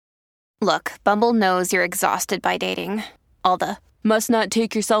Look, Bumble knows you're exhausted by dating. All the, must not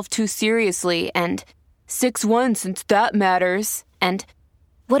take yourself too seriously, and 6'1" since that matters, and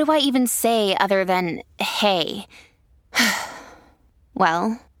what do I even say other than, hey?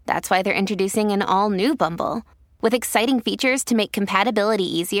 Well, that's why they're introducing an all-new Bumble, with exciting features to make compatibility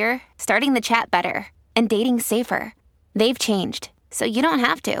easier, starting the chat better, and dating safer. They've changed, so you don't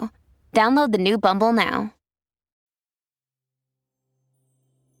have to. Download the new Bumble now.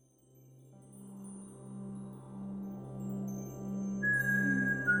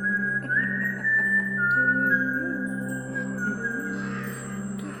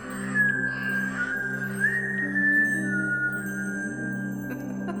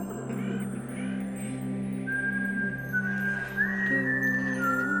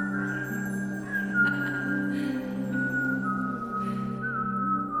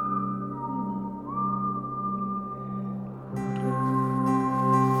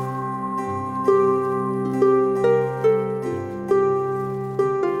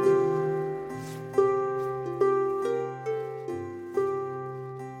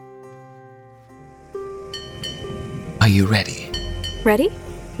 Are you ready? Ready?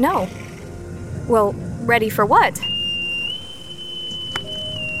 No. Well, ready for what?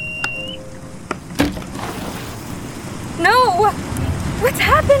 No! What's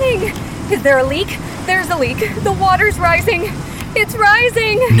happening? Is there a leak? There's a leak. The water's rising. It's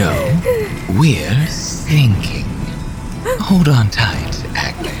rising! No, we're sinking. Hold on tight,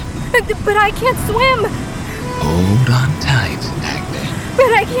 Agnes. But I can't swim! Hold on tight, Agnes.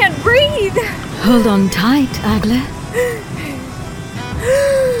 But I can't breathe! Hold on tight, Agla.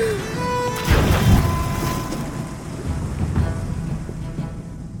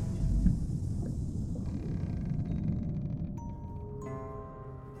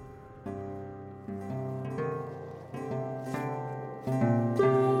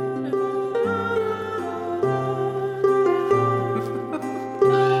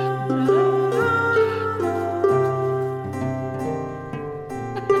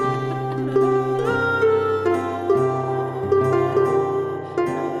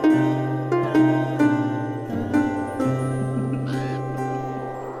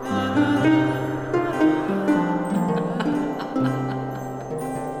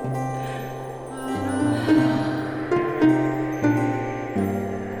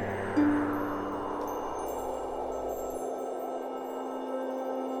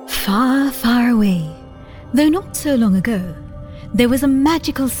 Far, far away, though not so long ago, there was a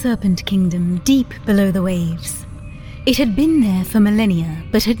magical serpent kingdom deep below the waves. It had been there for millennia,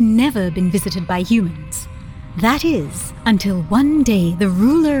 but had never been visited by humans. That is, until one day the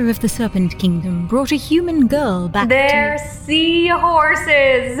ruler of the Serpent Kingdom brought a human girl back They're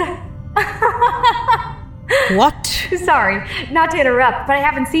seahorses! What? Sorry, not to interrupt, but I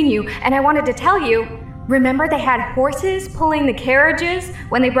haven't seen you, and I wanted to tell you. Remember they had horses pulling the carriages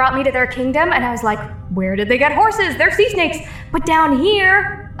when they brought me to their kingdom? And I was like, where did they get horses? They're sea snakes. But down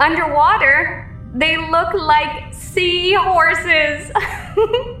here, underwater, they look like seahorses.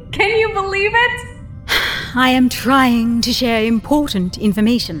 Can you believe it? I am trying to share important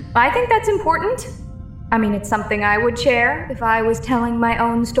information. I think that's important. I mean, it's something I would share if I was telling my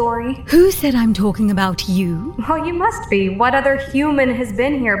own story. Who said I'm talking about you? Well, you must be. What other human has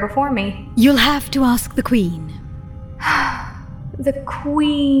been here before me? You'll have to ask the Queen. The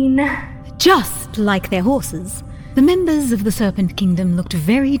Queen. Just like their horses, the members of the Serpent Kingdom looked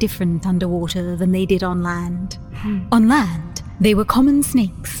very different underwater than they did on land. On land, they were common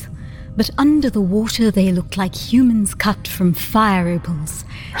snakes, but under the water they looked like humans cut from fire opals,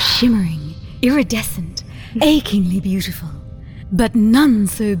 shimmering, iridescent, achingly beautiful, but none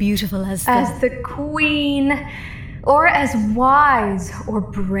so beautiful as the Queen, or as wise, or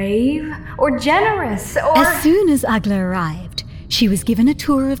brave, or generous, or... As soon as Agla arrived, she was given a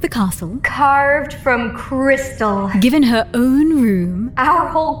tour of the castle, carved from crystal, given her own room, our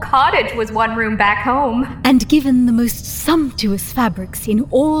whole cottage was one room back home, and given the most sumptuous fabrics in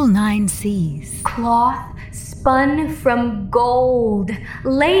all 9 seas. Cloth spun from gold,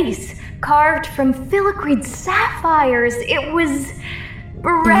 lace carved from filicreed sapphires. It was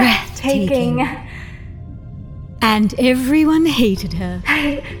breathtaking. And everyone hated her.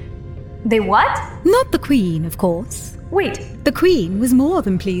 They what? Not the Queen, of course. Wait. The Queen was more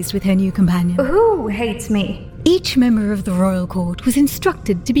than pleased with her new companion. Who hates me? Each member of the royal court was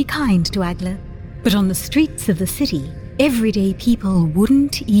instructed to be kind to Agla. But on the streets of the city, everyday people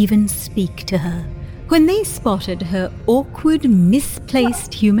wouldn't even speak to her. When they spotted her awkward,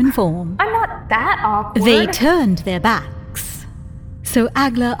 misplaced human form, I'm not that awkward. They turned their backs. So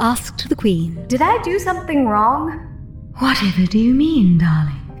Agla asked the Queen, Did I do something wrong? Whatever do you mean,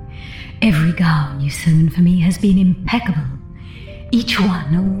 darling? Every gown you've sewn for me has been impeccable, each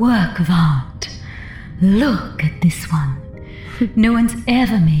one a work of art. Look at this one. No one's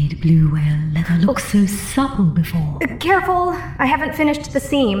ever made blue whale leather look so supple before. Careful, I haven't finished the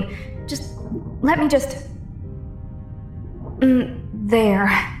seam. Let me there.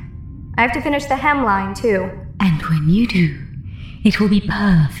 I have to finish the hemline, too. And when you do, it will be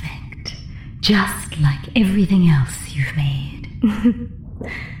perfect, just like everything else you've made.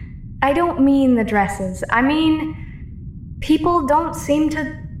 I don't mean the dresses. I mean, people don't seem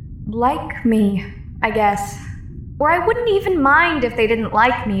to like me, I guess. Or I wouldn't even mind if they didn't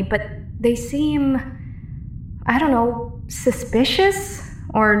like me, but they seem, I don't know, suspicious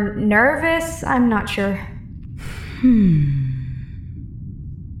or nervous. I'm not sure.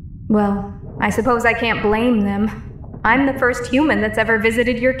 Well, I suppose I can't blame them. I'm the first human that's ever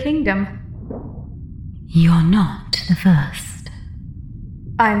visited your kingdom. You're not the first.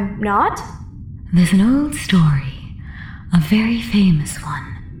 I'm not? There's an old story, a very famous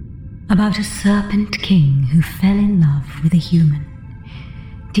one, about a serpent king who fell in love with a human.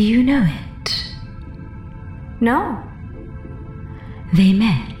 Do you know it? No. They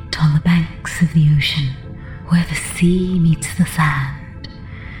met on the banks of the ocean, where the sea meets the sand.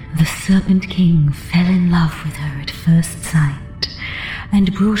 The Serpent King fell in love with her at first sight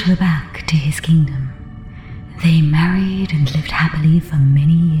and brought her back to his kingdom. They married and lived happily for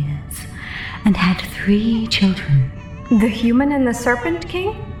many years and had 3 children. The human and the Serpent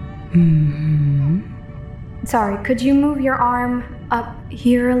King? Sorry, could you move your arm up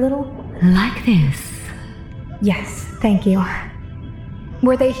here a little? Like this? Yes, thank you.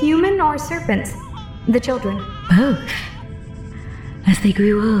 Were they human or serpents? The children? Both. As they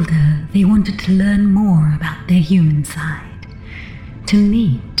grew older, they wanted to learn more about their human side, to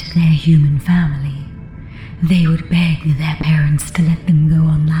meet their human family. They would beg their parents to let them go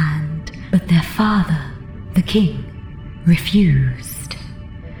on land, but their father, the king, refused.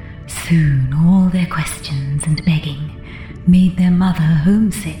 Soon all their questions and begging made their mother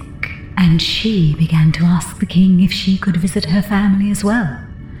homesick, and she began to ask the king if she could visit her family as well.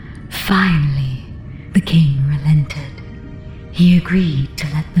 Finally, the king relented. He agreed to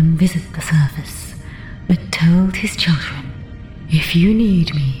let them visit the surface, but told his children, "If you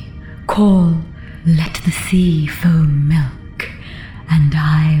need me, call, let the sea foam milk, and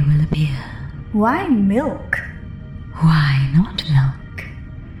I will appear." Why milk? Why not milk?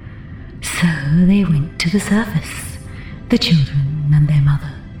 So they went to the surface, the children and their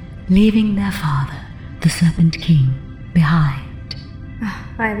mother, leaving their father, the Serpent King, behind.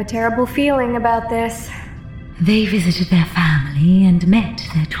 I have a terrible feeling about this. They visited their family and met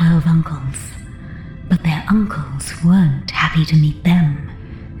their 12 uncles, but their uncles weren't happy to meet them.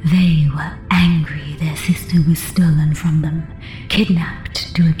 They were angry their sister was stolen from them,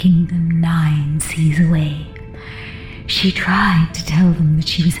 kidnapped to a kingdom 9 seas away. She tried to tell them that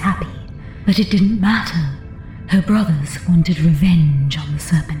she was happy, but it didn't matter. Her brothers wanted revenge on the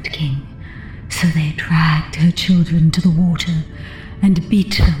Serpent King, so they dragged her children to the water and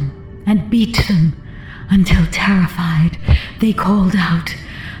beat them, until terrified, they called out,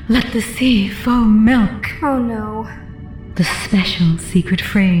 "Let the sea foam milk!" Oh no. The special secret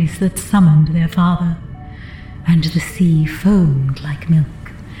phrase that summoned their father, and the sea foamed like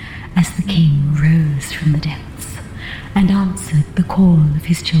milk as the king rose from the depths and answered the call of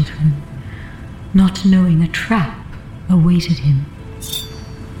his children, not knowing a trap awaited him.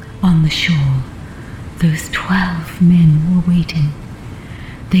 On the shore, those 12 men were waiting.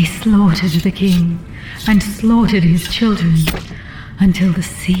 They slaughtered the king and slaughtered his children until the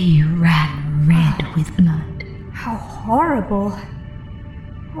sea ran red with blood. How horrible.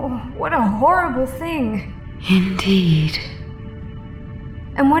 Oh, what a horrible thing. Indeed.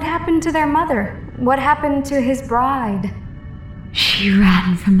 And what happened to their mother? What happened to his bride? She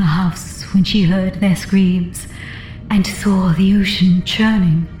ran from the house when she heard their screams and saw the ocean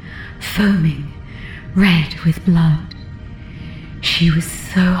churning, foaming, red with blood. She was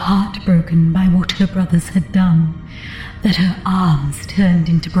so heartbroken by what her brothers had done that her arms turned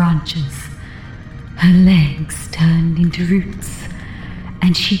into branches, her legs turned into roots,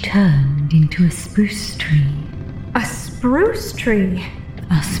 and she turned into a spruce tree. A spruce tree?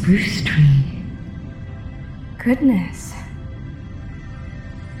 A spruce tree. Goodness.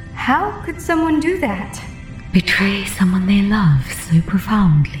 How could someone do that? Betray someone they love so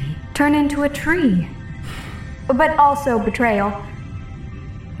profoundly. Turn into a tree. But also betrayal.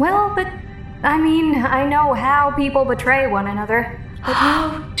 Well, but, I mean, I know how people betray one another. But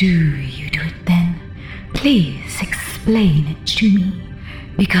how do you do it then? Please explain it to me.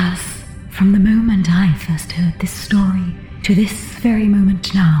 Because from the moment I first heard this story to this very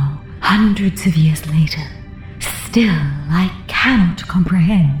moment now, hundreds of years later, still I cannot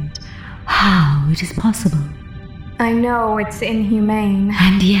comprehend how it is possible. I know it's inhumane.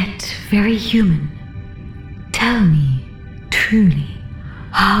 And yet very human. Tell me, truly,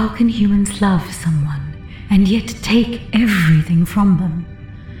 how can humans love someone and yet take everything from them?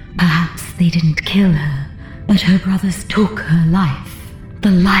 Perhaps they didn't kill her, but her brothers took her life.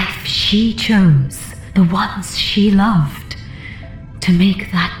 The life she chose, the ones she loved. To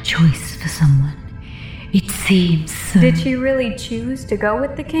make that choice for someone, it seems so... Did she really choose to go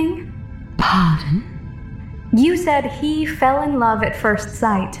with the king? Pardon? You said he fell in love at first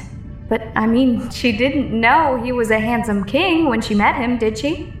sight. But, I mean, she didn't know he was a handsome king when she met him, did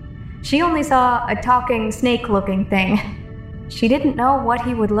she? She only saw a talking snake-looking thing. She didn't know what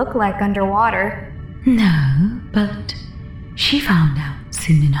he would look like underwater. No, but she found out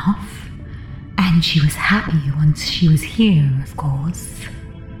soon enough. And she was happy once she was here, of course.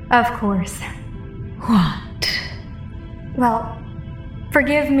 Of course. What? Well,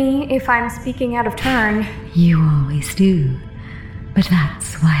 forgive me if I'm speaking out of turn. You always do. But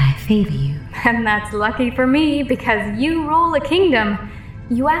that's why I favor you. And that's lucky for me, because you rule a kingdom.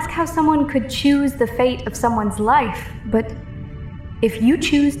 You ask how someone could choose the fate of someone's life, but if you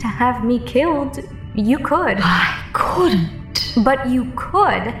choose to have me killed, you could. I couldn't. But you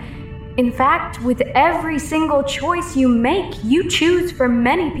could. In fact, with every single choice you make, you choose for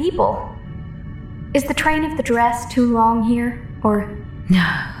many people. Is the train of the dress too long here, or... No.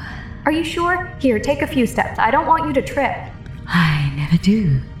 Are you sure? Here, take a few steps. I don't want you to trip. I never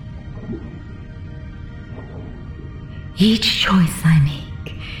do. Each choice I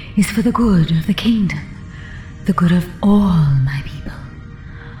make is for the good of the kingdom, the good of all my people.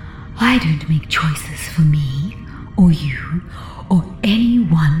 I don't make choices for me, or you, or any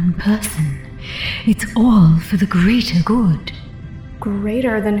one person. It's all for the greater good.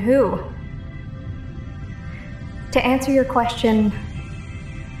 Greater than who? To answer your question,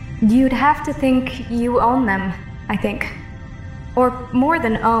 you'd have to think you own them, I think. Or more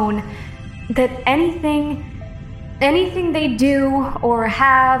than own, that anything they do or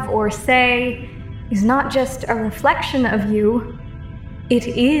have or say is not just a reflection of you, it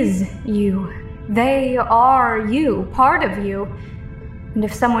is you. They are you, part of you. And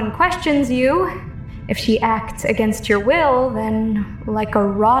if someone questions you, if she acts against your will, then like a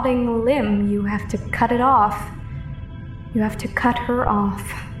rotting limb, you have to cut it off. You have to cut her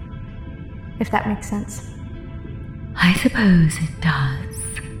off. If that makes sense. I suppose it does.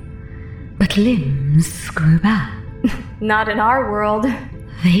 But limbs grow back. Not in our world.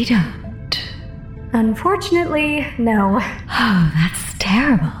 They don't. Unfortunately, no. Oh, that's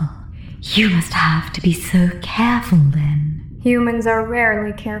terrible. You must have to be so careful then. Humans are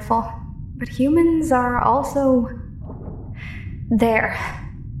rarely careful, but humans are also... there.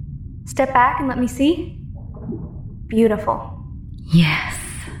 Step back and let me see. Beautiful. Yes,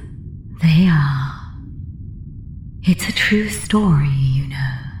 they are. It's a true story, you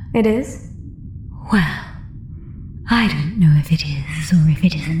know. It is? Well, I don't know if it is or if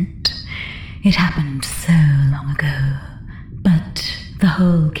it isn't. It happened so long ago, but the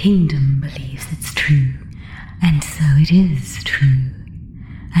whole kingdom believes it's true, and so it is true.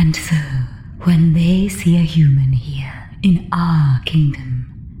 And so, when they see a human here in our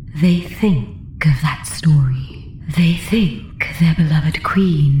kingdom, they think of that story. They think their beloved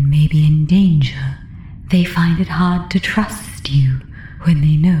queen may be in danger. They find it hard to trust you when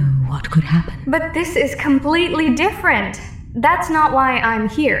they know what could happen. But this is completely different. That's not why I'm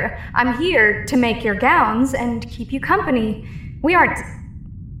here. I'm here to make your gowns and keep you company. We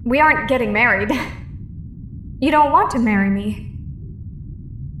aren't getting married. You don't want to marry me.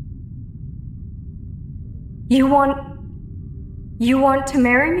 You want to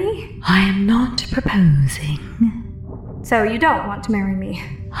marry me? I am not proposing. So you don't want to marry me?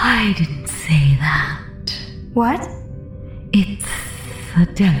 I didn't say that. What? It's a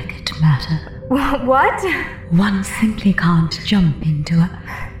delicate matter. What? One simply can't jump into it.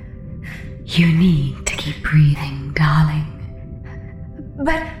 You need to keep breathing, darling.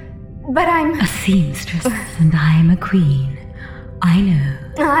 But I'm... a seamstress and I'm a queen. I know.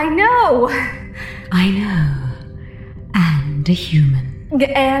 I know. I know. And a human.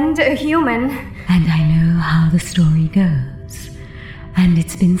 And a human. And I know how the story goes. And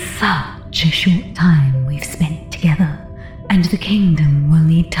it's been such a short time we've spent together. And the kingdom will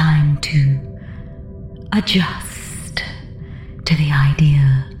need time to adjust to the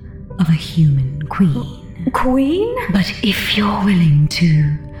idea of a human queen. Queen? But if you're willing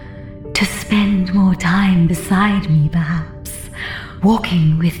to spend more time beside me, perhaps,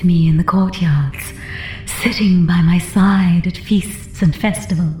 walking with me in the courtyards, sitting by my side at feasts and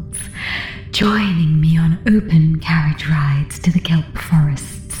festivals, joining me on open carriage rides to the kelp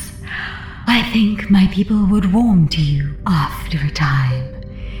forests. I think my people would warm to you after a time,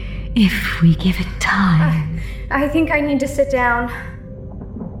 if we give it time. I think I need to sit down.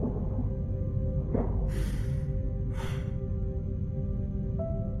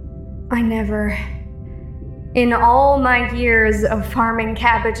 I never, in all my years of farming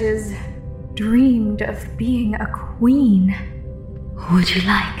cabbages, dreamed of being a queen. Would you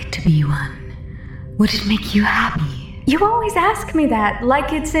like to be one? Would it make you happy? You always ask me that,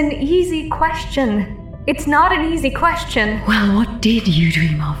 like it's an easy question. It's not an easy question. Well, what did you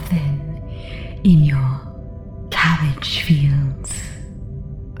dream of then, in your cabbage fields?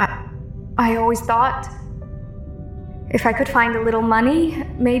 I always thought if I could find a little money,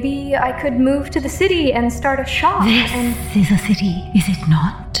 maybe I could move to the city and start a shop. This is a city, is it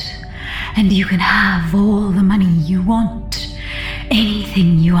not? And you can have all the money you want.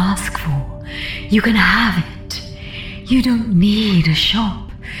 Anything you ask for, you can have it. You don't need a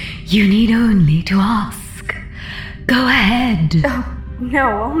shop. You need only to ask. Go ahead. Oh,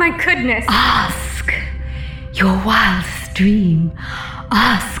 no. Oh, my goodness. Ask. Your wildest dream.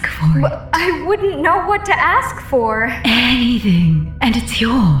 Ask for it. Well, I wouldn't know what to ask for. Anything, and it's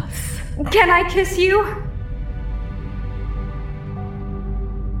yours. Can I kiss you?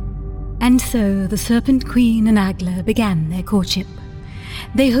 And so the Serpent Queen and Agla began their courtship.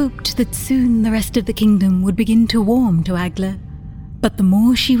 They hoped that soon the rest of the kingdom would begin to warm to Agla. But the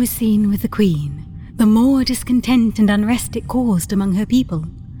more she was seen with the Queen, the more discontent and unrest it caused among her people.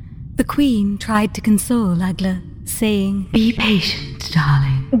 The Queen tried to console Agla, saying, "Be patient,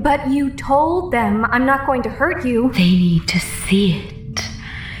 darling. But you told them I'm not going to hurt you. They need to see it.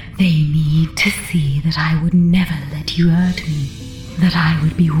 They need to see that I would never let you hurt me. That I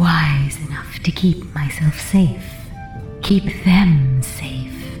would be wise enough to keep myself safe. Keep them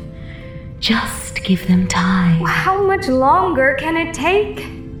safe. Just give them time." How much longer can it take?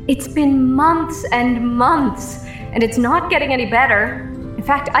 It's been months and months, and it's not getting any better. In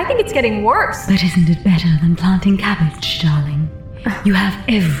fact, I think it's getting worse. But isn't it better than planting cabbage, darling? You have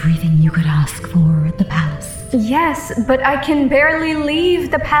everything you could ask for at the palace. Yes, but I can barely leave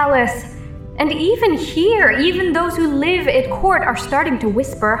the palace. And even here, even those who live at court are starting to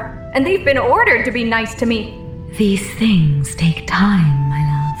whisper, and they've been ordered to be nice to me. These things take time, my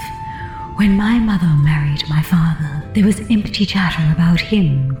love. When my mother married my father, there was empty chatter about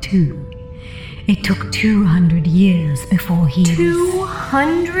him, too. It took 200 years before he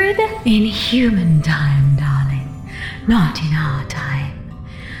 200? In human time, darling. Not in our time.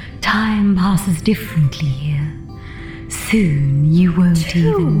 Time passes differently here. Soon you won't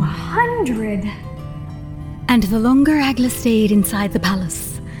even... 200? And the longer Agla stayed inside the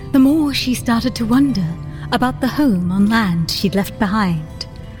palace, the more she started to wonder about the home on land she'd left behind,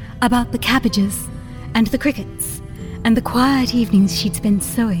 about the cabbages and the crickets and the quiet evenings she'd spent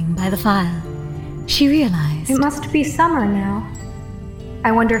sewing by the fire. She realized... It must be summer now.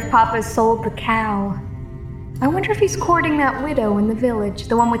 I wonder if Papa's sold the cow. I wonder if he's courting that widow in the village,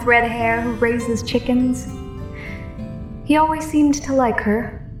 the one with red hair who raises chickens. He always seemed to like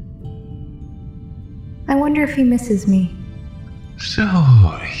her. I wonder if he misses me.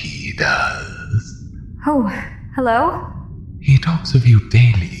 Sure he does. Oh, hello? He talks of you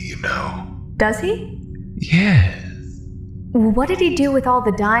daily, you know. Does he? Yes, What did he do with all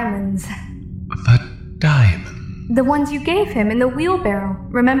the diamonds? the diamond. The ones you gave him in the wheelbarrow,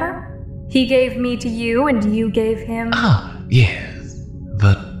 remember? He gave me to you and you gave him... Ah, yes,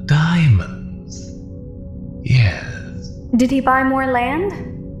 the diamonds. Yes. Did he buy more land?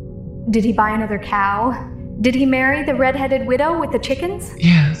 Did he buy another cow? Did he marry the red-headed widow with the chickens?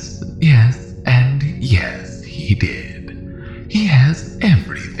 Yes, and yes, he did. He has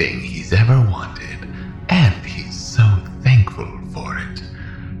everything he's ever wanted, and he's so thankful for it.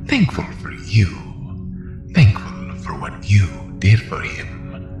 Thankful for you. Thankful for what you did for him.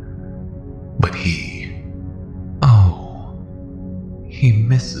 But he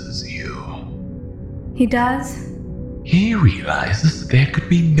misses you. He does? He realizes there could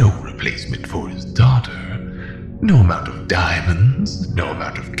be no replacement for his daughter. No amount of diamonds, no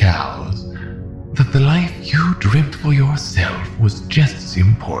amount of cows. That the life you dreamt for yourself was just as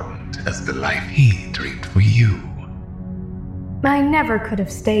important as the life he dreamed for you. I never could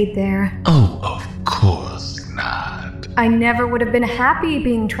have stayed there. Oh, of course not. I never would have been happy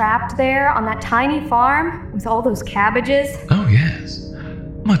being trapped there on that tiny farm with all those cabbages. Oh, yes.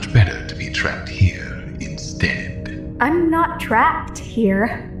 Much better to be trapped here instead. I'm not trapped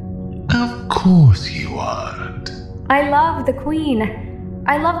here. Of course you aren't. I love the Queen.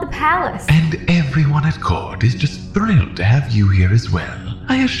 I love the palace. And everyone at court is just thrilled to have you here as well,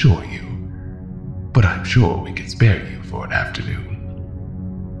 I assure you. but I'm sure we can spare you for an afternoon.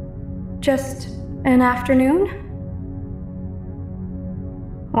 Just an afternoon?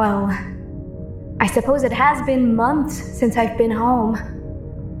 Well, I suppose it has been months since I've been home.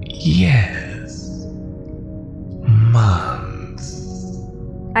 Yes. Months.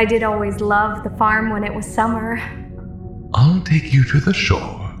 I did always love the farm when it was summer. I'll take you to the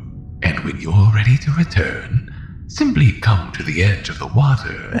shore, and when you're ready to return, simply come to the edge of the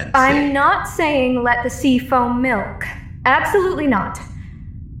water and I'm not saying let the sea foam milk. Absolutely not.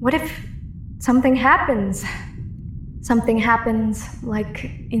 What if something happens? Something happens like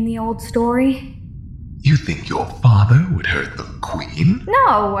in the old story? You think your father would hurt the queen?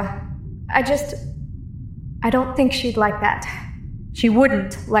 No. I don't think she'd like that. She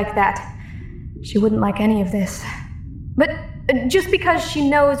wouldn't like that. She wouldn't like any of this. But just because she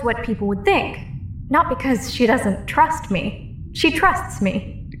knows what people would think. Not because she doesn't trust me. She trusts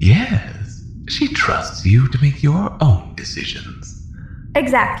me. Yes, she trusts you to make your own decisions.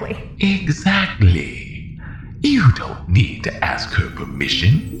 Exactly. Exactly. You don't need to ask her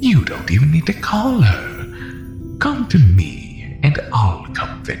permission. You don't even need to call her. Come to me, and I'll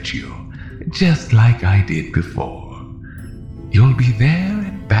come fetch you, just like I did before. You'll be there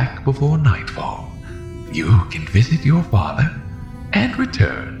and back before nightfall. You can visit your father and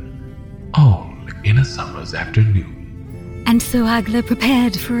return, all in a summer's afternoon. And so Agla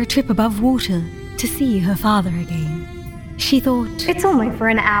prepared for a trip above water to see her father again. She thought, It's only for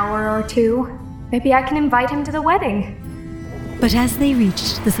an hour or two. Maybe I can invite him to the wedding. but as they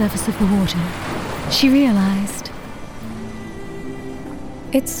reached the surface of the water, she realized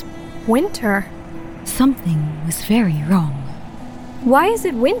It's winter. something was very wrong. Why is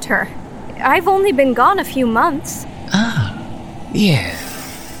it winter? I've only been gone a few months. Yeah,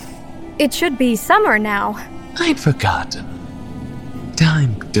 It should be summer now. I'd forgotten.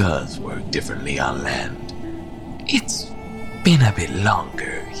 Time does work differently on land. It's been a bit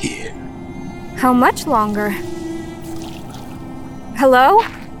longer here. How much longer? Hello?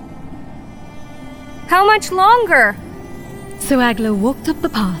 How much longer? So Agla walked up the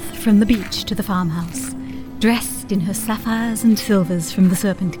path from the beach to the farmhouse, dressed in her sapphires and silvers from the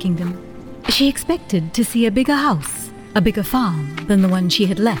Serpent Kingdom. She expected to see a bigger house, a bigger farm than the one she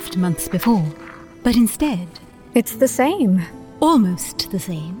had left months before. But instead, It's the same. almost the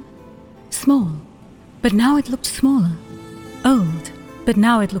same. Small, but now it looked smaller. Old, but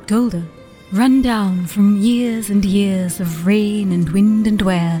now it looked older. Run down from years and years of rain and wind and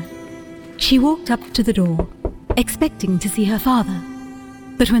wear. She walked up to the door, expecting to see her father.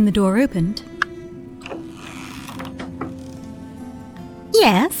 But when the door opened...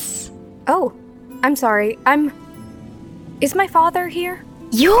 Yes? Oh, I'm sorry. Is my father here?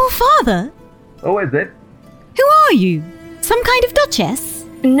 Your father? Who is it? Who are you? Some kind of duchess?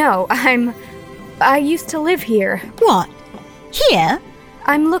 No, I used to live here. What? Here?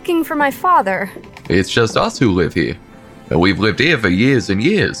 I'm looking for my father. It's just us who live here. And we've lived here for years and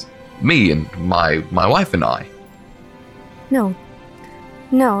years. Me and my wife and I.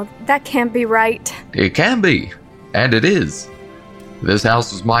 No, that can't be right. It can be. And it is. This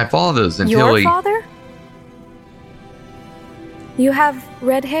house was my father's until Your father? You have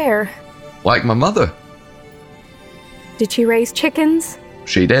red hair. Like my mother. Did she raise chickens?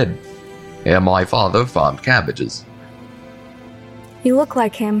 She did. And my father farmed cabbages. You look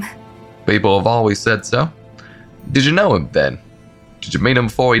like him. People have always said so. Did you know him then? Did you meet him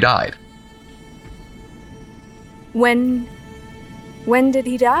before he died? When did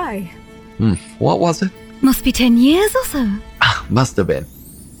he die? What was it? Must be 10 years or so. Must have been.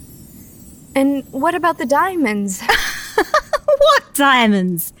 And what about the diamonds? What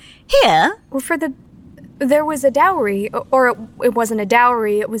diamonds? Here? Well, there was a dowry, or it wasn't a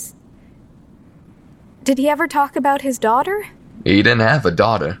dowry, it was... Did he ever talk about his daughter? He didn't have a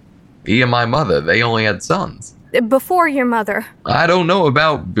daughter. He and my mother, they only had sons. Before your mother. I don't know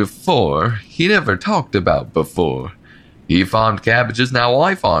about before. He never talked about before. He farmed cabbages, now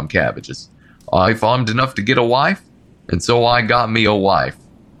I farm cabbages. I farmed enough to get a wife, and so I got me a wife.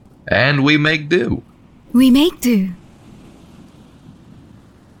 And we make do. We make do.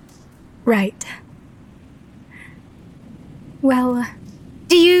 Right. Well...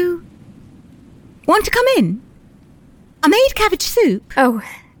 Do you want to come in? I made cabbage soup. Oh,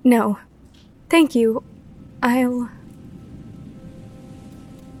 no. Thank you.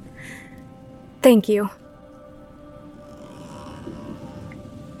 Thank you.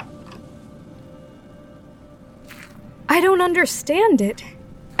 I don't understand it.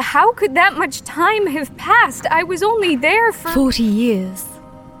 How could that much time have passed? I was only there for... 40 years.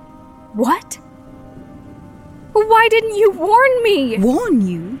 What? Why didn't you warn me? Warn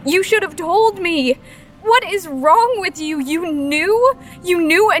you? You should have told me. What is wrong with you? You knew? You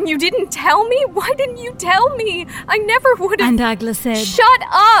knew and you didn't tell me? Why didn't you tell me? I never would have... And Agla said... Shut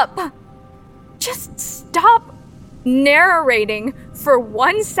up! Just stop narrating for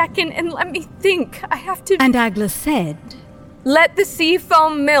 1 second and let me think. I have to... And Agla said... Let the sea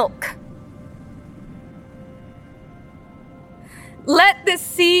foam milk. Let the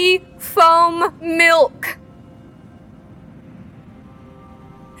sea foam milk.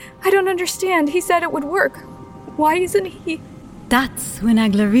 I don't understand. He said it would work. Why isn't he? That's when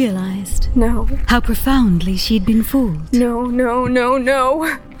Agla realized No. how profoundly she'd been fooled. No.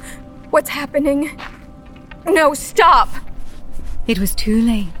 What's happening? No, stop. It was too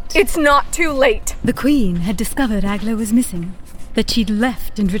late. It's not too late. The Queen had discovered Agla was missing, that she'd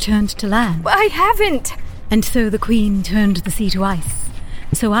left and returned to land. I haven't. And so the Queen turned the sea to ice,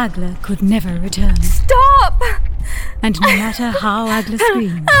 so Agla could never return. Stop! And no matter how Agla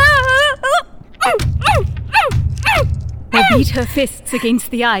screamed, or beat her fists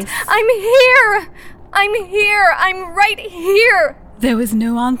against the ice, I'm here! I'm right here! There was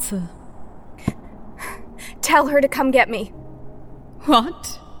no answer. Tell her to come get me.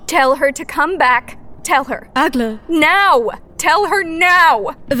 What? Tell her to come back. Tell her. Agla. Now! Tell her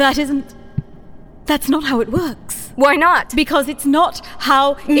now! That's not how it works. Why not? Because it's not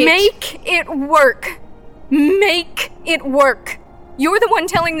how Make it work. Make it work. You're the one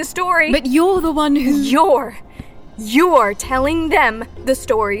telling the story. But you're the one who... You're telling them the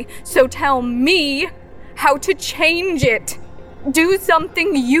story, so tell me how to change it. Do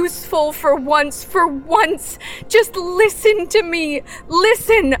something useful for once. Just listen to me.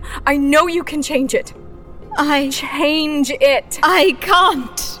 Listen. I know you can change it. Change it. I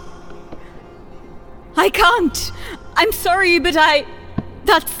can't. I'm sorry, but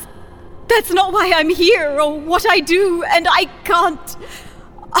that's not why I'm here or what I do, and I can't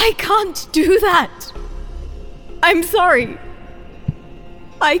do that. I'm sorry.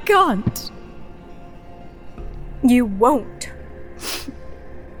 I can't. You won't.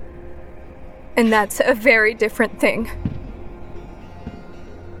 And that's a very different thing.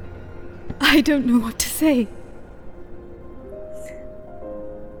 I don't know what to say.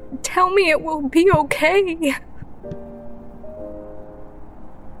 Tell me it will be okay.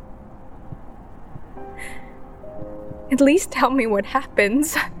 At least tell me what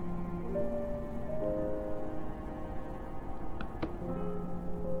happens.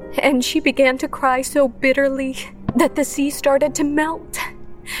 And she began to cry so bitterly that the sea started to melt,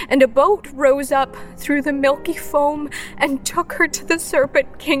 and a boat rose up through the milky foam and took her to the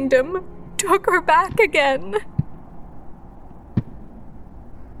Serpent Kingdom, took her back again.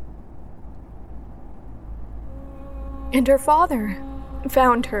 And her father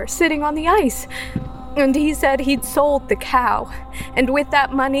found her sitting on the ice, and he said he'd sold the cow, and with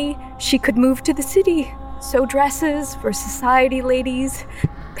that money she could move to the city, sew dresses for society ladies,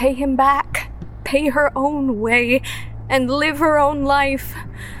 pay him back, pay her own way, and live her own life.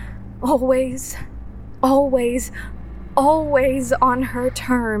 Always on her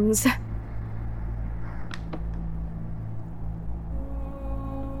terms.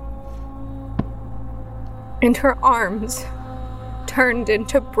 And her arms turned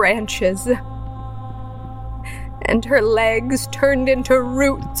into branches, and her legs turned into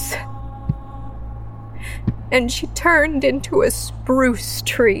roots, and she turned into a spruce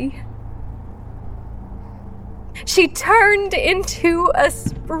tree. She turned into a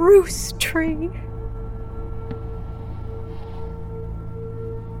spruce tree.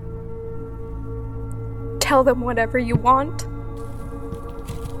 Tell them whatever you want.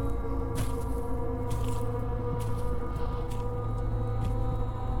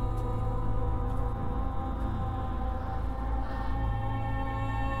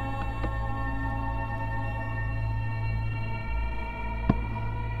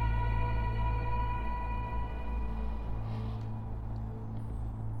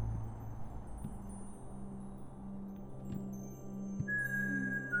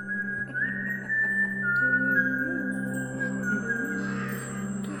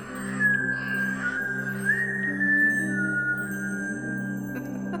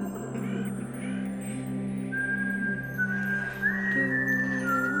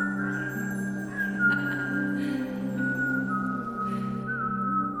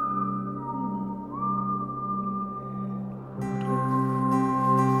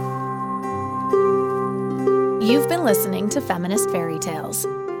 You've been listening to Feminist Fairy Tales,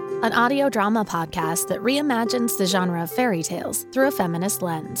 an audio drama podcast that reimagines the genre of fairy tales through a feminist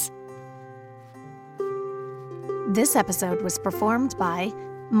lens. This episode was performed by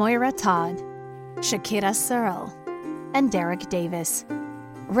Moira Todd, Shakira Searle, and Derek Davis.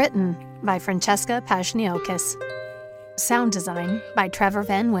 Written by Francesca Pashniokis. Sound design by Trevor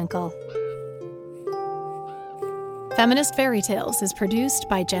Van Winkle. Feminist Fairy Tales is produced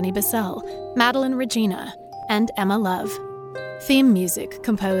by Jenny Bissell, Madeline Regina, and Emma Love. Theme music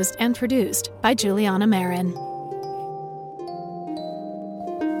composed and produced by Juliana Marin.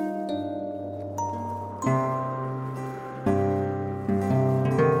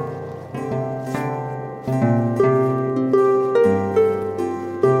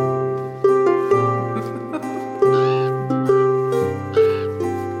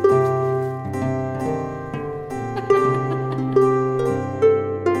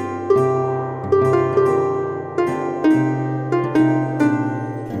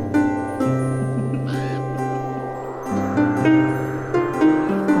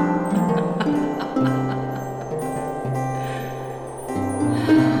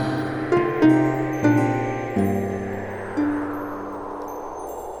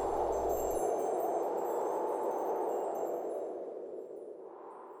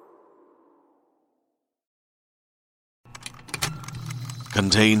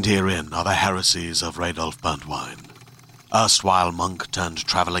 Contained herein are the heresies of Radolf Burntwine, erstwhile monk turned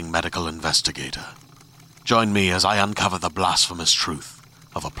traveling medical investigator. Join me as I uncover the blasphemous truth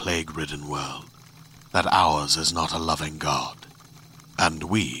of a plague-ridden world, that ours is not a loving God, and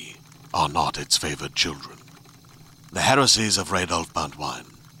we are not its favored children. The heresies of Radolf Burntwine,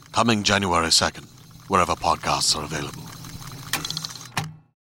 coming January 2nd, wherever podcasts are available.